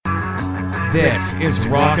This is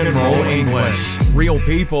Rock and Roll English. Real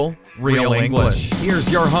people, real English.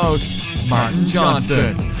 Here's your host, Martin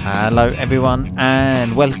Johnston. Hello everyone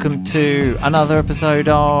and welcome to another episode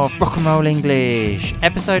of Rock and Roll English.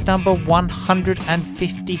 Episode number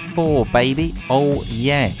 154, baby. Oh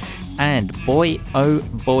yeah. And boy, oh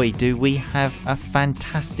boy, do we have a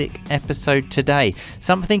fantastic episode today.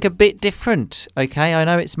 Something a bit different, okay? I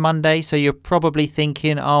know it's Monday, so you're probably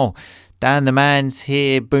thinking, oh, Dan the Man's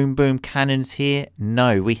here, Boom Boom Cannon's here.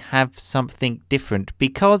 No, we have something different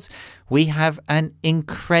because we have an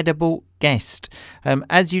incredible guest.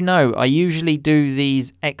 As you know, I usually do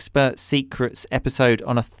these Expert Secrets episode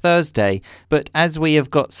on a Thursday, but as we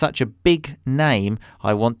have got such a big name,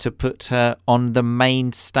 I want to put her on the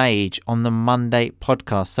main stage on the Monday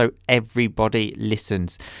podcast so everybody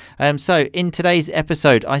listens. So in today's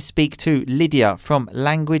episode, I speak to Lydia from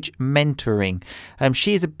Language Mentoring.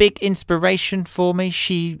 She is a big inspiration for me.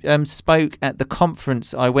 She spoke at the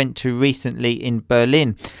conference I went to recently in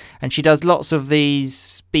Berlin, and she does lots of these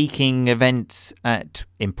speaking events at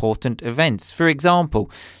important events. For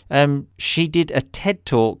example, she did a TED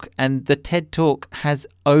Talk, and the TED Talk has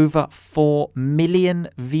over 4 million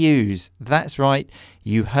views. That's right,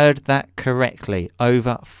 you heard that correctly,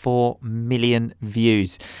 over 4 million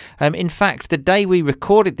views. In fact, the day we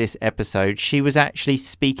recorded this episode, she was actually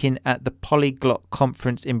speaking at the Polyglot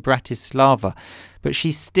Conference in Bratislava, but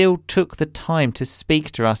she still took the time to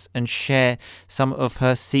speak to us and share some of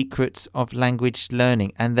her secrets of language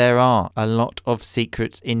learning. And there are a lot of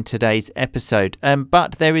secrets in today's episode.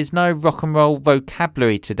 But there is no rock and roll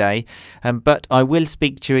vocabulary today. But I will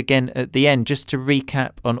speak to you again at the end just to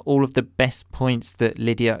recap on all of the best points that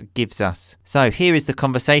Lydia gives us. So here is the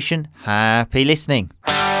conversation. Happy listening.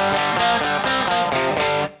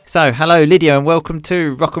 So hello Lydia and welcome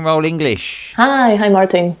to Rock and Roll English. Hi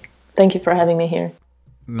Martin. Thank you for having me here.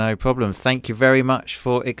 No problem. Thank you very much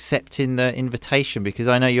for accepting the invitation because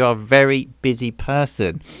I know you are a very busy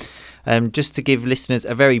person. Just to give listeners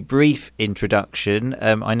a very brief introduction,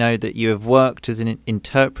 I know that you have worked as an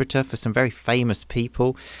interpreter for some very famous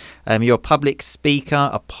people. You're a public speaker,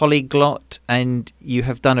 a polyglot, and you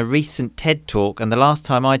have done a recent TED Talk. And the last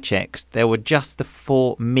time I checked, there were just the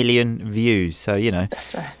 4 million views. So, you know,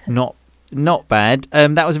 that's right. Not bad.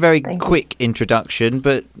 That was a very quick introduction,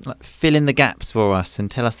 but fill in the gaps for us and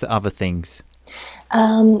tell us the other things.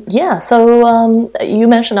 So you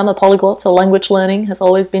mentioned I'm a polyglot, so language learning has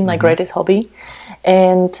always been my greatest hobby.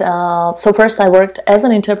 And so first I worked as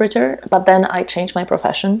an interpreter, but then I changed my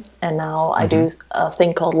profession, and now I do a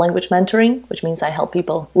thing called language mentoring, which means I help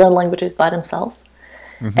people learn languages by themselves.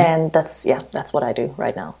 And that's what I do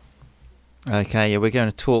right now. Okay, yeah, we're going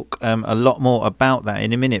to talk a lot more about that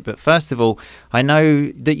in a minute. But first of all, I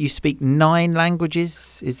know that you speak 9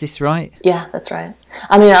 languages. Is this right? Yeah, that's right.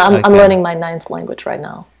 I mean, I'm learning my 9th language right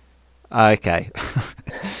now. Okay.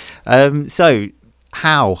 So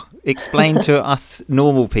how? Explain to us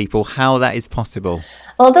normal people how that is possible.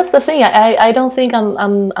 Well, that's the thing. I don't think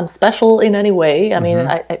I'm special in any way. I mean,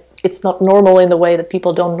 it's not normal in the way that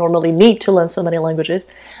people don't normally need to learn so many languages.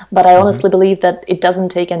 But I honestly believe that it doesn't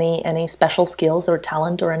take any special skills or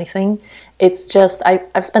talent or anything. It's just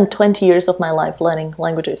I've spent 20 years of my life learning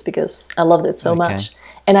languages because I loved it so much.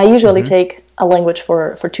 And I usually take a language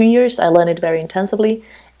for 2 years. I learn it very intensively.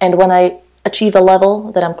 And when I achieve a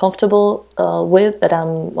level that I'm comfortable with, that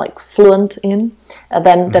I'm like fluent in,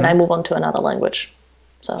 then I move on to another language.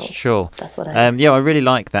 So sure, that's what I do. Yeah, I really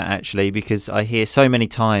like that actually because I hear so many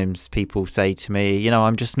times people say to me, you know,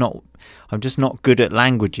 I'm just not good at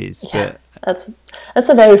languages. Yeah, but that's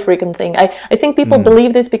a very frequent thing. I think people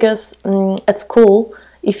believe this because at school,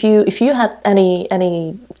 if you had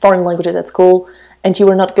any foreign languages at school and you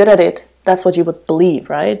were not good at it, that's what you would believe,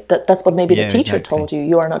 right? That's what maybe the teacher told you.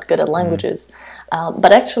 You are not good at languages.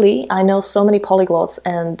 But actually, I know so many polyglots,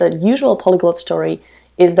 and the usual polyglot story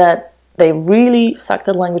is that they really sucked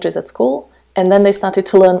at languages at school, and then they started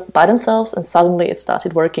to learn by themselves, and suddenly it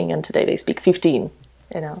started working, and today they speak 15,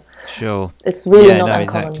 you know. Sure. It's really not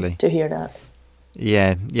uncommon to hear that.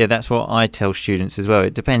 Yeah, that's what I tell students as well.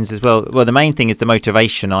 It depends as well. Well, the main thing is the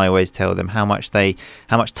motivation. I always tell them how much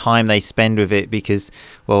time they spend with it because,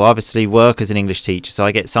 well, obviously work as an English teacher. So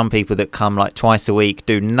I get some people that come like twice a week,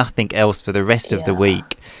 do nothing else for the rest of the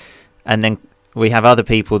week. And then we have other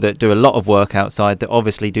people that do a lot of work outside that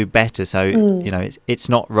obviously do better. So, you know, it's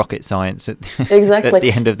not rocket science exactly. at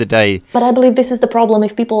the end of the day. But I believe this is the problem.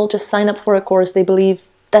 If people just sign up for a course, they believe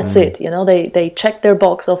that's it, you know, they check their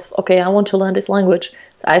box of, okay, I want to learn this language.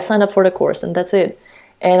 I sign up for the course and that's it.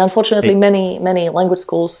 And unfortunately, many language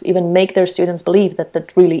schools even make their students believe that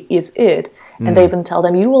that really is it. And they even tell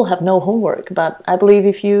them, you will have no homework. But I believe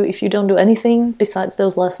if you don't do anything besides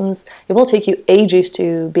those lessons, it will take you ages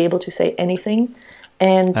to be able to say anything.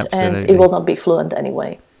 And it will not be fluent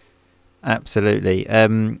anyway. Absolutely.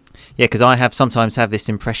 Because I sometimes have this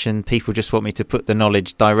impression people just want me to put the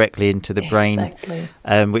knowledge directly into the brain,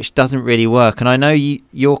 which doesn't really work. And I know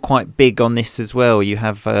you're quite big on this as well. You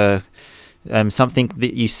have something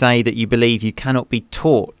that you say that you believe you cannot be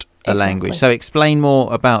taught a language. So explain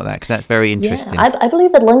more about that, because that's very interesting. Yeah, I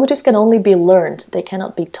believe that languages can only be learned. They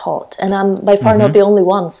cannot be taught. And I'm by far not the only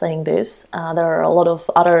one saying this. There are a lot of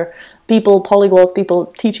other people, polyglots, people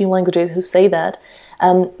teaching languages who say that.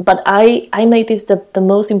 But I made this the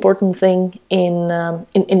most important thing in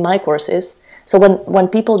my courses. So when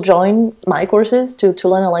people join my courses to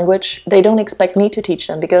learn a language, they don't expect me to teach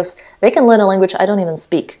them, because they can learn a language I don't even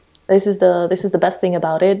speak. This is the best thing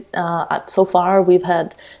about it. So far, we've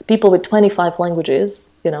had people with 25 languages.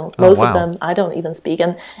 Most of them I don't even speak,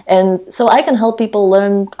 and so I can help people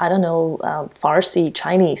learn, I don't know, Farsi,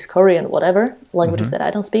 Chinese, Korean, whatever languages that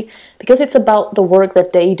I don't speak, because it's about the work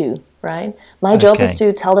that they do. Right. My job is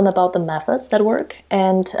to tell them about the methods that work,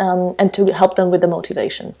 and to help them with the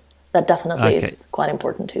motivation. That definitely is quite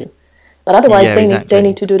important too. But otherwise, they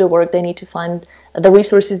need to do the work. They need to find the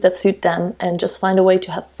resources that suit them, and just find a way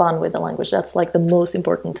to have fun with the language. That's like the most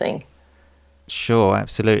important thing. Sure,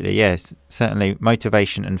 absolutely, yes, certainly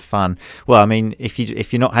motivation and fun. Well, I mean, if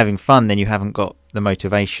you're not having fun, then you haven't got the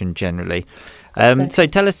motivation generally. So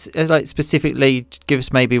tell us, specifically, give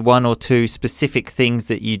us maybe one or two specific things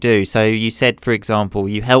that you do. So you said, for example,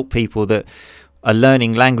 you help people that are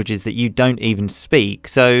learning languages that you don't even speak.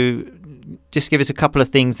 So just give us a couple of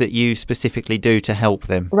things that you specifically do to help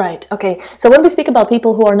them. Right. Okay. So when we speak about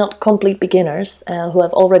people who are not complete beginners, who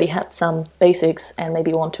have already had some basics and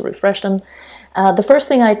maybe want to refresh them, the first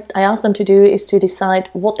thing I ask them to do is to decide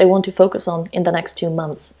what they want to focus on in the next 2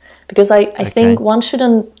 months. Because I think one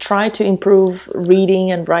shouldn't try to improve reading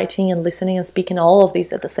and writing and listening and speaking all of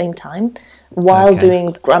these at the same time while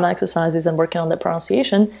doing grammar exercises and working on their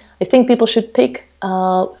pronunciation. I think people should pick 2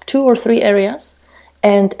 or 3 areas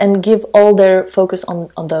and give all their focus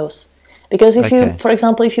on those. Because if you, for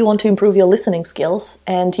example, if you want to improve your listening skills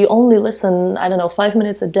and you only listen, 5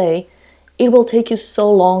 minutes a day, it will take you so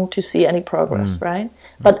long to see any progress, right?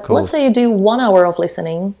 But let's say you do 1 hour of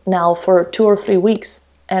listening now for 2 or 3 weeks.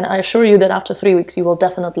 And I assure you that after 3 weeks, you will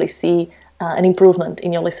definitely see an improvement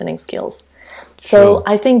in your listening skills. So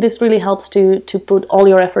I think this really helps to put all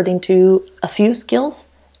your effort into a few skills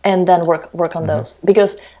and then work on those.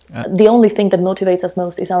 Because the only thing that motivates us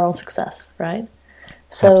most is our own success, right?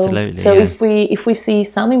 So, if we see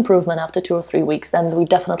some improvement after 2 or 3 weeks, then we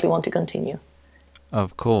definitely want to continue.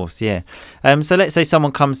 Of course, yeah. So let's say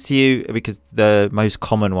someone comes to you, because the most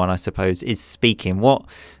common one, I suppose, is speaking. What,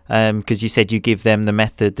 because you said you give them the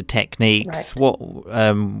method, the techniques. Right.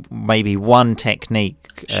 What, maybe one technique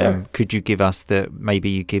could you give us that maybe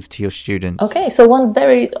you give to your students? Okay, so one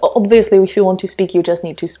very, obviously, if you want to speak, you just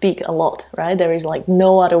need to speak a lot, right? There is like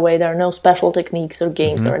no other way. There are no special techniques or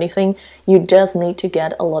games or anything. You just need to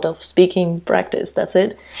get a lot of speaking practice. That's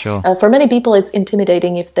it. Sure. For many people, it's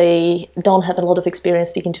intimidating if they don't have a lot of experience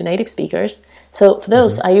speaking to native speakers. So for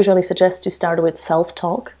those, I usually suggest to start with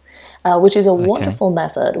self-talk, which is a wonderful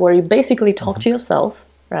method where you basically talk to yourself,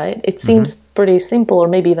 right? It seems pretty simple or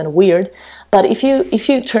maybe even weird, but if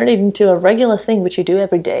you turn it into a regular thing which you do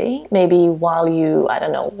every day, maybe while you,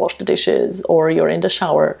 wash the dishes, or you're in the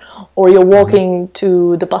shower, or you're walking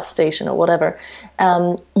to the bus station or whatever,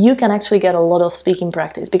 you can actually get a lot of speaking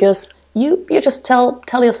practice, because you just tell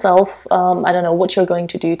yourself, what you're going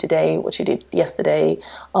to do today, what you did yesterday,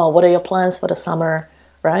 what are your plans for the summer,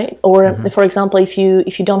 right? Or for example, if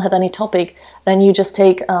you don't have any topic, then you just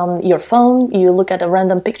take your phone, you look at a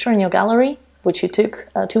random picture in your gallery, which you took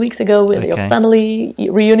 2 weeks ago with your family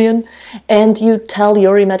reunion, and you tell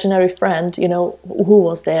your imaginary friend, who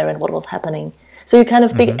was there and what was happening. So you kind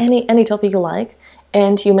of pick any topic you like,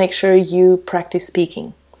 and you make sure you practice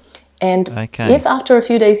speaking. And if after a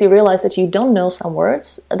few days you realize that you don't know some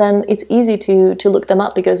words, then it's easy to look them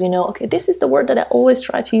up, because this is the word that I always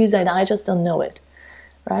try to use and I just don't know it,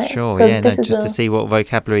 right? Sure, so just to see what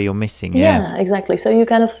vocabulary you're missing. Yeah, exactly. So you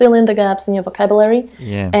kind of fill in the gaps in your vocabulary,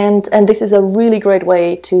 and this is a really great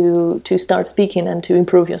way to start speaking and to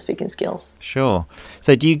improve your speaking skills. Sure.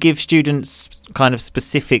 So do you give students kind of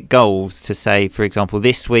specific goals to say, for example,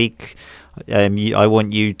 this week, I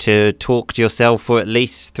want you to talk to yourself for at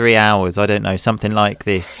least 3 hours. I don't know, something like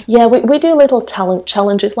this. Yeah, we do little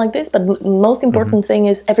challenges like this, but most important thing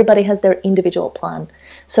is everybody has their individual plan.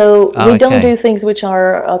 So we don't do things which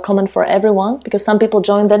are common for everyone, because some people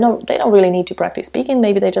join, they don't really need to practice speaking.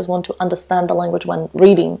 Maybe they just want to understand the language when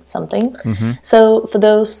reading something. So for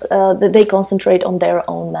those, they concentrate on their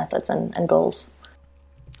own methods and goals.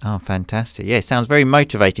 Oh, fantastic. Yeah, it sounds very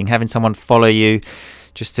motivating, having someone follow you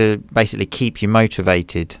just to basically keep you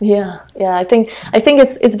motivated. Yeah. I think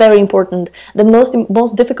it's very important. The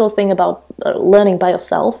most difficult thing about learning by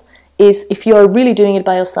yourself is if you are really doing it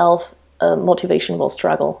by yourself, motivation will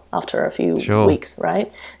struggle after a few weeks,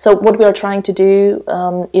 right? So what we are trying to do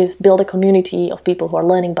is build a community of people who are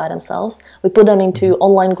learning by themselves. We put them into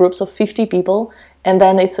online groups of 50 people, and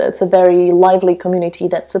then it's a very lively community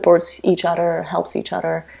that supports each other, helps each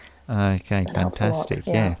other. Okay, fantastic.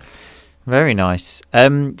 Yeah. Very nice.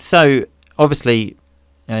 So obviously,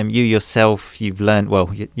 you yourself, you've learned, well,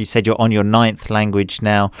 you said you're on your 9th language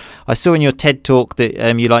now. I saw in your TED talk that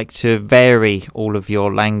you like to vary all of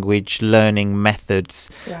your language learning methods.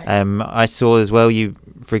 Right. I saw as well you,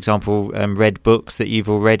 for example, read books that you've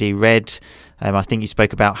already read. I think you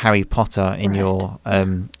spoke about Harry Potter in your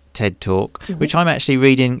TED talk, which I'm actually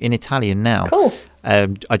reading in Italian now. Cool.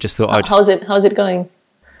 I just thought How's it going?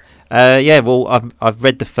 Well, I've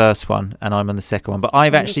read the first one and I'm on the second one, but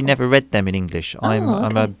I've actually never read them in English.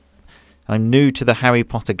 I'm new to the Harry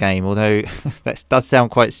Potter game, although that does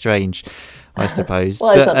sound quite strange, I suppose.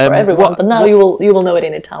 Well, it's not for everyone, but now you will know it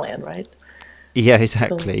in Italian, right? Yeah,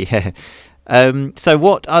 exactly. Cool. Yeah. So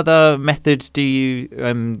what other methods do you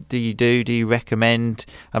recommend?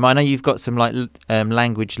 I know you've got some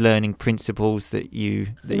language learning principles that you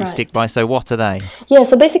stick by. So what are they? Yeah,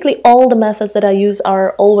 so basically all the methods that I use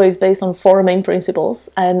are always based on 4 main principles,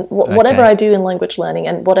 and whatever I do in language learning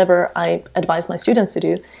and whatever I advise my students to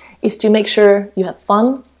do is to make sure you have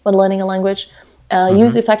fun when learning a language,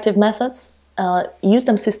 use effective methods, use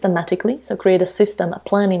them systematically, so create a system, a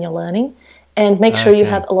plan in your learning, and make sure you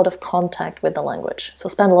have a lot of contact with the language. So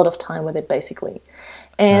spend a lot of time with it, basically.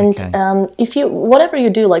 And whatever you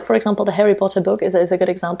do, like for example, the Harry Potter book is a good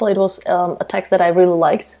example. It was a text that I really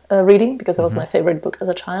liked reading because it was my favorite book as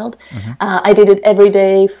a child. I did it every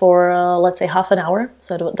day for, let's say, half an hour.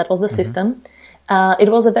 So that was the system. It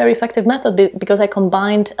was a very effective method because I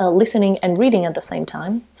combined listening and reading at the same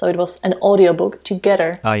time. So it was an audiobook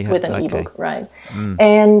together with an ebook, right?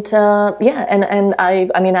 And I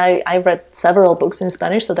read several books in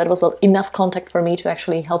Spanish, so that was enough contact for me to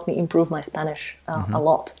actually help me improve my Spanish a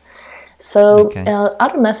lot. So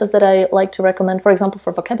other methods that I like to recommend, for example,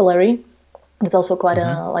 for vocabulary, it's also quite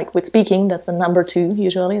like with speaking, that's the number 2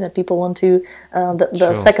 usually that people want to,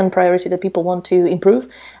 the second priority that people want to improve.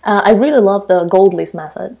 I really love the Gold List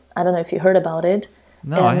method. I don't know if you heard about it.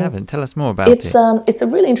 No, I haven't. Tell us more about it. It's a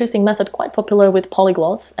really interesting method, quite popular with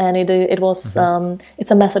polyglots, and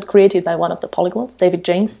it's a method created by one of the polyglots, David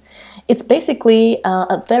James. It's basically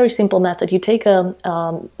a very simple method. You take a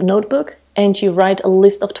notebook and you write a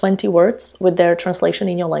list of 20 words with their translation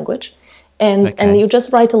in your language. And you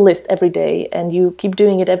just write a list every day, and you keep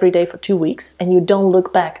doing it every day for 2 weeks, and you don't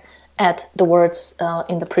look back at the words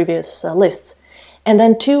in the previous lists. And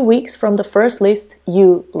then 2 weeks from the first list,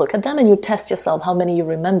 you look at them and you test yourself how many you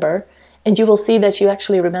remember, and you will see that you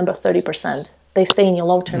actually remember 30%. They stay in your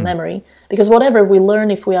long-term memory, because whatever we learn,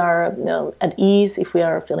 if we are at ease, if we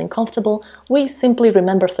are feeling comfortable, we simply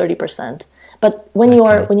remember 30%. But when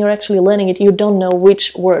you're actually learning it, you don't know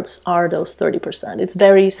which words are those 30%. It's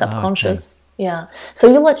very subconscious. Yeah.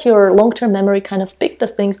 So you let your long-term memory kind of pick the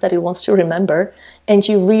things that it wants to remember, and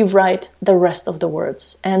you rewrite the rest of the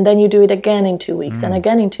words. And then you do it again in 2 weeks and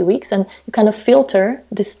again in 2 weeks, and you kind of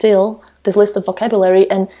distill this list of vocabulary.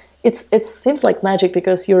 And it seems like magic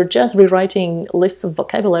because you're just rewriting lists of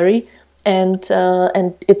vocabulary, and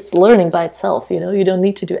it's learning by itself. You don't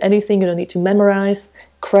need to do anything. You don't need to memorize,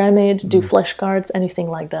 cram it, do flashcards, anything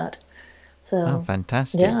like that. So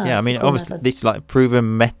fantastic. Yeah, I mean, obviously this is like a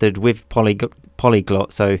proven method with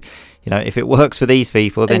polyglot. So, if it works for these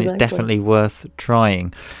people, then it's definitely worth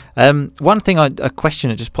trying. One thing, a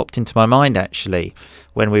question that just popped into my mind actually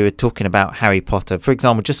when we were talking about Harry Potter. For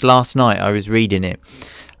example, just last night I was reading it,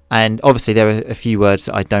 and obviously there are a few words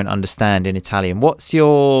that I don't understand in Italian. What's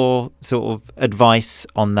your sort of advice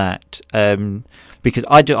on that? Because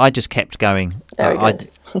I just kept going.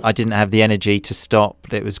 I didn't have the energy to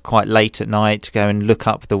stop. It was quite late at night to go and look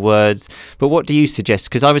up the words. But what do you suggest?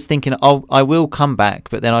 Because I was thinking, I will come back,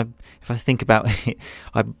 but then if I think about it,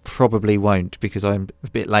 I probably won't because I'm a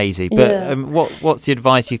bit lazy. But what's the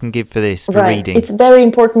advice you can give for this, for reading? It's very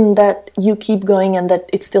important that you keep going and that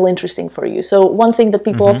it's still interesting for you. So one thing that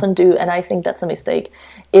people often do, and I think that's a mistake,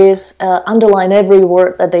 is underline every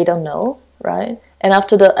word that they don't know. right?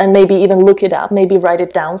 And maybe even look it up, maybe write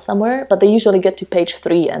it down somewhere, but they usually get to page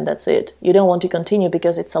 3 and that's it. You don't want to continue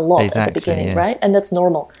because it's a lot at the beginning, right? And that's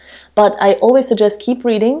normal. But I always suggest keep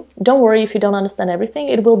reading. Don't worry if you don't understand everything.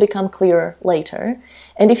 It will become clearer later.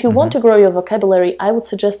 And if you want to grow your vocabulary, I would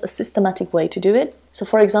suggest a systematic way to do it. So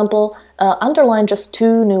for example, underline just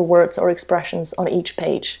 2 new words or expressions on each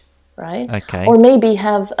page, right? Okay. Or maybe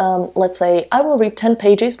have, let's say, I will read 10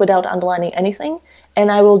 pages without underlining anything, and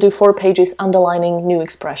I will do 4 pages underlining new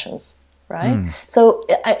expressions, right? So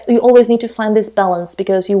you always need to find this balance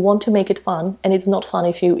because you want to make it fun, and it's not fun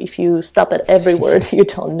if you stop at every word you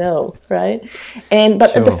don't know, right?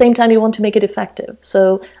 But at the same time, you want to make it effective.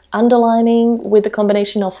 So underlining with the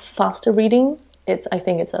combination of faster reading, I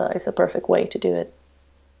think it's a perfect way to do it.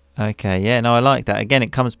 Okay, yeah, no, I like that. Again,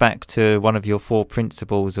 it comes back to one of your 4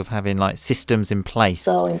 principles of having like systems in place.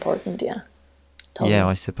 So important, yeah. Totally. Yeah,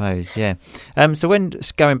 I suppose, yeah. So when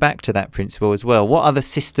going back to that principle as well, what other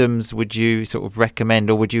systems would you sort of recommend,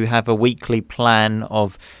 or would you have a weekly plan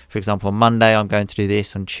of, for example, on Monday I'm going to do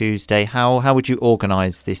this, on Tuesday? How would you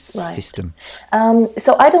organise this system?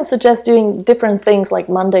 So I don't suggest doing different things like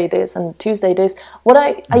Monday this and Tuesday this. What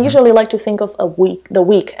I usually like to think of the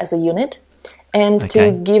week as a unit, and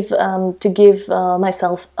to give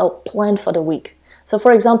myself a plan for the week. So,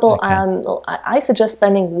 for example, I suggest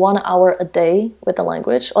spending 1 hour a day with the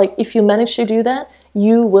language. Like, if you manage to do that,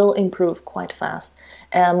 you will improve quite fast.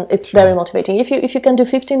 It's very motivating. If you can do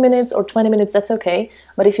 15 minutes or 20 minutes, that's okay.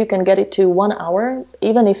 But if you can get it to 1 hour,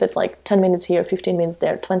 even if it's like 10 minutes here, 15 minutes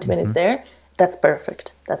there, 20 minutes there, that's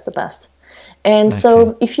perfect. That's the best. And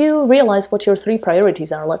so if you realize what your 3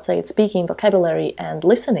 priorities are, let's say it's speaking, vocabulary, and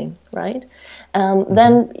listening, right?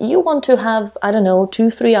 Then you want to have,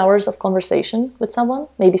 2-3 hours of conversation with someone.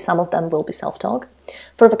 Maybe some of them will be self-talk.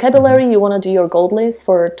 For vocabulary, you want to do your gold list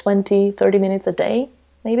for 20-30 minutes a day,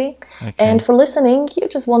 maybe. And for listening, you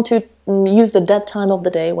just want to use the dead time of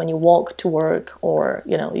the day when you walk to work, or,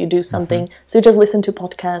 you do something. So you just listen to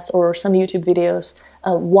podcasts or some YouTube videos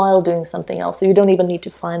while doing something else. So you don't even need to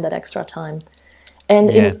find that extra time. And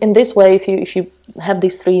in this way, if you have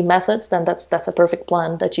these 3 methods, then that's a perfect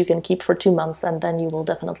plan that you can keep for 2 months, and then you will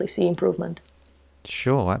definitely see improvement.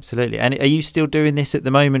 Sure, absolutely. And are you still doing this at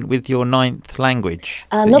the moment with your 9th language?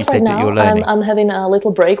 Not right now. I'm having a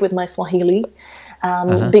little break with my Swahili.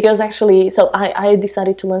 Because actually, so I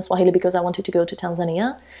decided to learn Swahili because I wanted to go to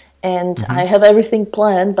Tanzania. And I have everything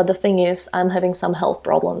planned, but the thing is, I'm having some health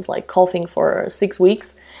problems, like coughing for 6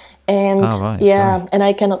 weeks. And and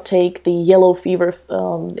I cannot take the yellow fever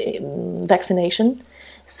vaccination.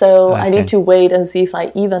 So I need to wait and see if I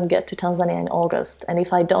even get to Tanzania in August. And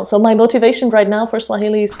if I don't, so my motivation right now for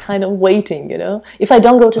Swahili is kind of waiting, If I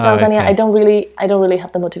don't go to Tanzania, I don't really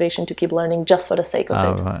have the motivation to keep learning just for the sake of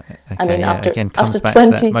it. Right. Okay. I mean, after 20, to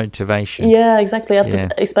that motivation. Yeah, exactly.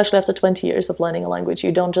 Especially after 20 years of learning a language,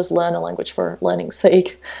 you don't just learn a language for learning's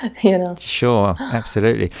sake, Sure,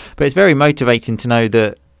 absolutely. But it's very motivating to know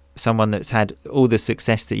that someone that's had all the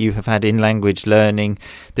success that you have had in language learning,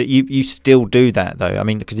 that you still do that, though. I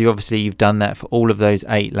mean, because you've done that for all of those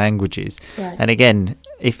 8 languages. Right. And again,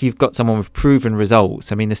 if you've got someone with proven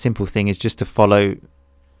results, I mean, the simple thing is just to follow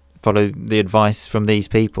the advice from these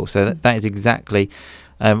people. So that is exactly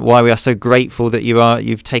why we are so grateful that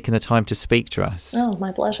you've taken the time to speak to us. Oh,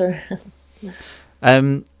 my pleasure.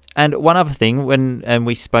 And one other thing, when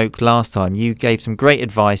we spoke last time, you gave some great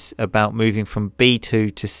advice about moving from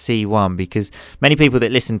B2 to C1, because many people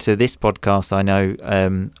that listen to this podcast, I know,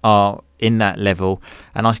 are in that level,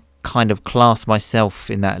 and I kind of class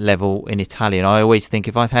myself in that level in Italian. I always think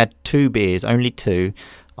if I've had 2 beers, only 2,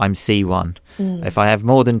 I'm C1. If I have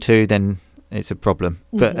more than 2, then it's a problem.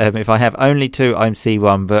 But if I have only 2, I'm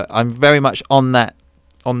C1. But I'm very much on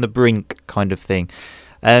the brink kind of thing.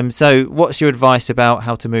 So what's your advice about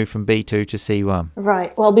how to move from B2 to C1?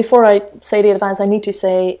 Right. Well, before I say the advice, I need to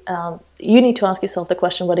say you need to ask yourself the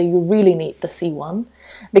question whether you really need the C1.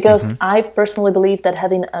 Because I personally believe that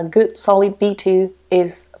having a good, solid B2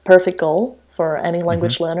 is a perfect goal for any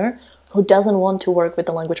language learner who doesn't want to work with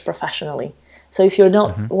the language professionally. So if if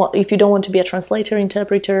you don't want to be a translator,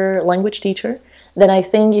 interpreter, language teacher, then I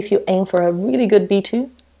think if you aim for a really good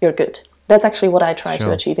B2, you're good. That's actually what I try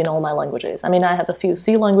to achieve in all my languages. I mean, I have a few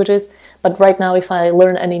C languages, but right now, if I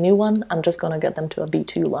learn any new one, I'm just going to get them to a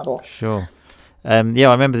B2 level. Sure. I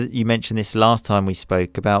remember that you mentioned this last time we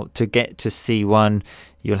spoke about to get to C1,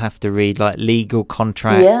 you'll have to read like legal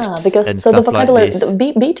contracts. Yeah, because and so stuff the vocabulary like this.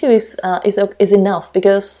 B2 is enough,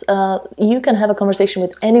 because you can have a conversation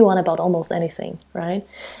with anyone about almost anything, right?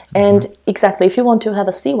 And exactly, if you want to have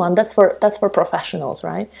a C1, that's for professionals,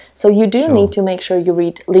 right? So you do need to make sure you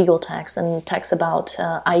read legal texts and texts about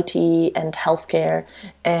IT and healthcare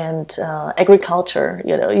and agriculture.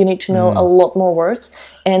 You need to know a lot more words.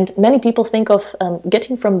 And many people think of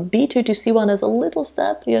getting from B2 to C1 as a little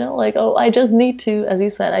step, like, oh, I just need to, as you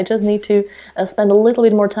said, I just need to spend a little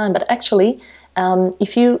bit more time. But actually,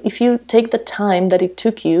 if you take the time that it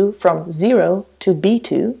took you from 0 to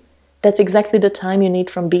B2, that's exactly the time you need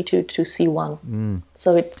from B2 to C1.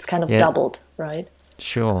 So it's kind of doubled, right?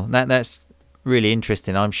 Sure. That's really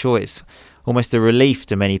interesting. I'm sure it's almost a relief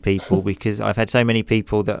to many people, because I've had so many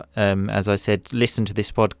people that, as I said, listen to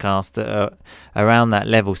this podcast that are around that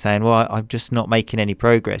level saying, well, I'm just not making any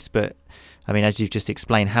progress. But I mean, as you've just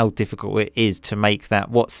explained, how difficult it is to make that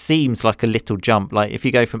what seems like a little jump. Like if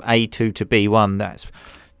you go from A2 to B1, that's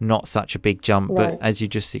not such a big jump. Right. But as you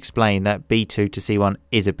just explained, that B2 to C1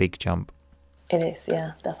 is a big jump. It is,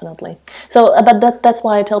 yeah, definitely. So, but that's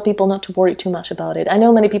why I tell people not to worry too much about it. I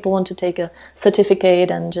know many people want to take a certificate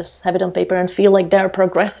and just have it on paper and feel like they're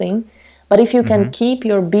progressing. But if you can keep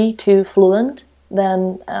your B2 fluent,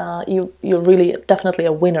 then you're really definitely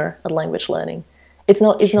a winner at language learning. It's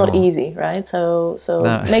not easy, right? So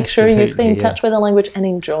No, make sure you stay in absolutely, touch with the language and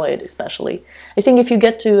enjoy it, especially. I think if you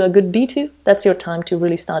get to a good B2, that's your time to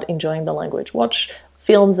really start enjoying the language. Watch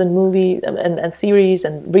films and movies and series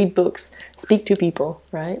and read books, speak to people,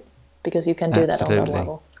 right? Because you can do that on that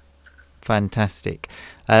level. Fantastic.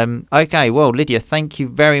 Okay, well, Lydia, thank you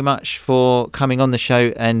very much for coming on the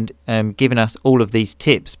show and giving us all of these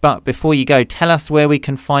tips. But before you go, tell us where we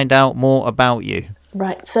can find out more about you.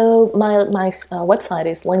 Right. So my website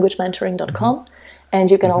is languagementoring.com, and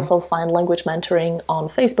you can also find language mentoring on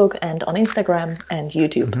Facebook and on Instagram and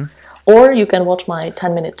YouTube. Or you can watch my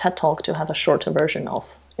 10-minute TED Talk to have a shorter version of,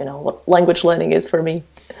 what language learning is for me.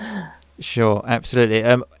 Sure, absolutely.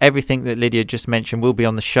 Everything that Lydia just mentioned will be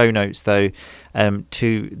on the show notes, though,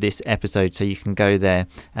 to this episode, so you can go there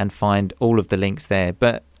and find all of the links there.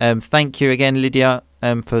 But thank you again, Lydia,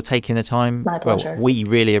 for taking the time. My pleasure. Well, we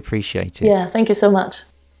really appreciate it. Yeah, thank you so much.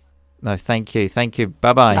 No, thank you. Thank you.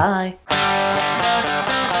 Bye-bye. Bye.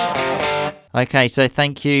 Okay, so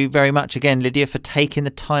thank you very much again, Lydia, for taking the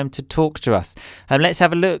time to talk to us. Let's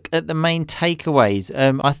have a look at the main takeaways.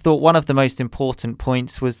 I thought one of the most important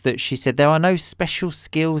points was that she said there are no special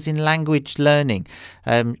skills in language learning.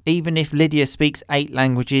 Even if Lydia speaks 8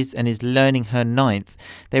 languages and is learning her 9th,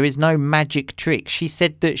 there is no magic trick. She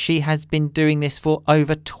said that she has been doing this for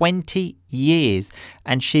over 20 years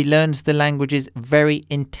and she learns the languages very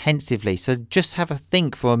intensively. So just have a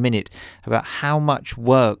think for a minute about how much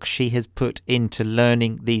work she has put into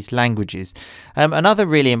learning these languages. Another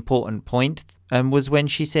really important point was when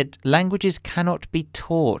she said languages cannot be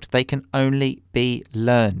taught, they can only be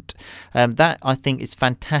learned. That, I think, is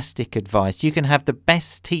fantastic advice. You can have the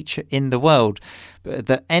best teacher in the world, but at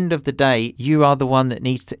the end of the day, you are the one that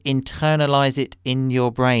needs to internalize it in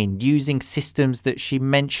your brain, using systems that she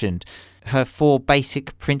mentioned. Her 4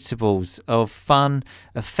 basic principles of fun,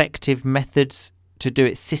 effective methods to do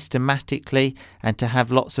it systematically, and to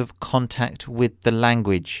have lots of contact with the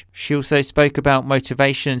language. She also spoke about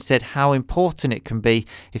motivation and said how important it can be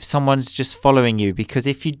if someone's just following you, because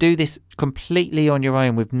if you do this completely on your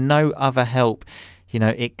own with no other help,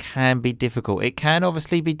 it can be difficult. It can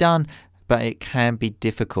obviously be done, but it can be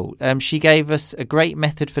difficult. She gave us a great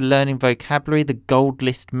method for learning vocabulary, the Gold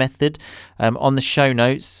List method. On the show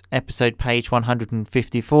notes, episode page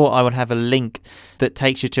 154, I will have a link that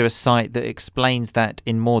takes you to a site that explains that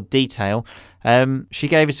in more detail. She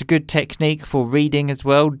gave us a good technique for reading as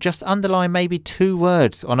well. Just underline maybe 2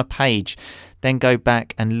 words on a page, then go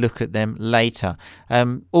back and look at them later.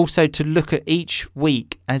 Also, to look at each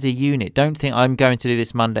week as a unit. Don't think I'm going to do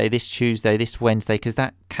this Monday, this Tuesday, this Wednesday, because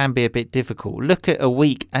that can be a bit difficult. Look at a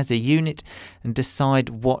week as a unit and decide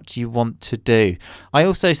what you want to do. I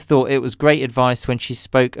also thought it was great advice when she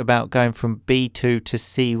spoke about going from B2 to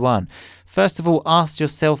C1. First of all, ask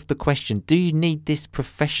yourself the question, do you need this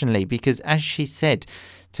professionally? Because as she said,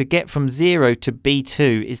 to get from 0 to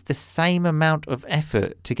B2 is the same amount of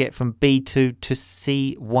effort to get from B2 to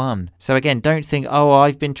C1. So again, don't think, oh,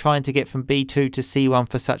 I've been trying to get from B2 to C1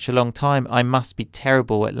 for such a long time, I must be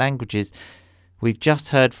terrible at languages. We've just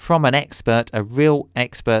heard from an expert, a real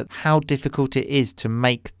expert, how difficult it is to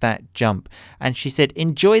make that jump. And she said,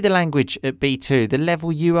 enjoy the language at B2, the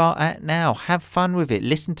level you are at now. Have fun with it.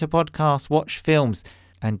 Listen to podcasts, watch films.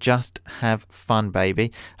 and just have fun,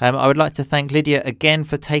 baby. I would like to thank Lydia again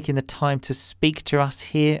for taking the time to speak to us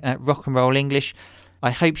here at Rock and Roll English.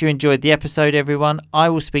 I hope you enjoyed the episode, everyone. I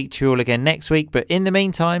will speak to you all again next week, but in the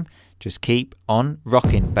meantime, just keep on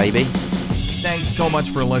rocking, baby. Thanks so much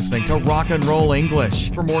for listening to Rock and Roll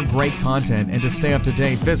English. For more great content and to stay up to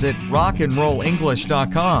date, visit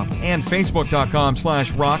rockandrollenglish.com and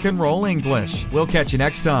facebook.com/rockandrollenglish. We'll catch you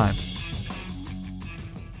next time.